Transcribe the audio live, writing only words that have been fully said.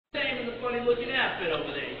in the funny-looking outfit over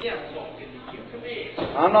there. Yeah, I'm talking to you. Come here.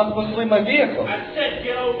 I'm not supposed to leave my vehicle. I said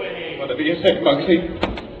get over here. Whatever you say, Mugsy.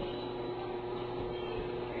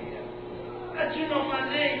 How'd you know my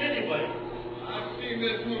name anyway? I've seen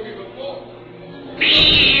this movie before.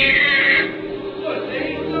 Look, there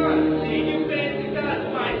he's on. See, you fancy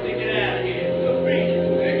dynamite to get out of here. Go free.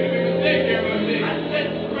 Making a mistake here, Mugsy. I said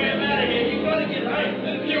scram out of here. You're gonna get hurt.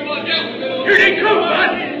 Let's hear what else. Here they come,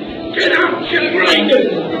 bud! Get out, you blinders!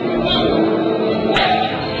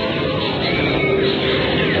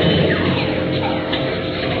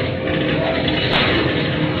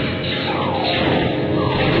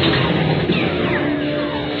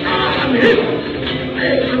 I'm hit!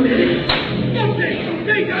 I'm hit!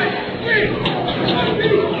 Okay, guys! Wait!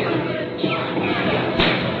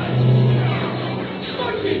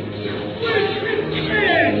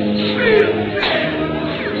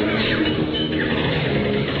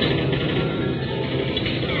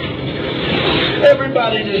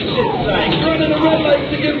 Everybody just sits tight, running the red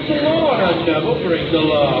lights against the law. I never break the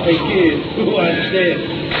law. Hey, kids, who wants this?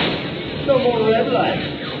 No more red lights.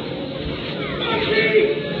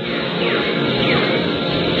 Mugsy!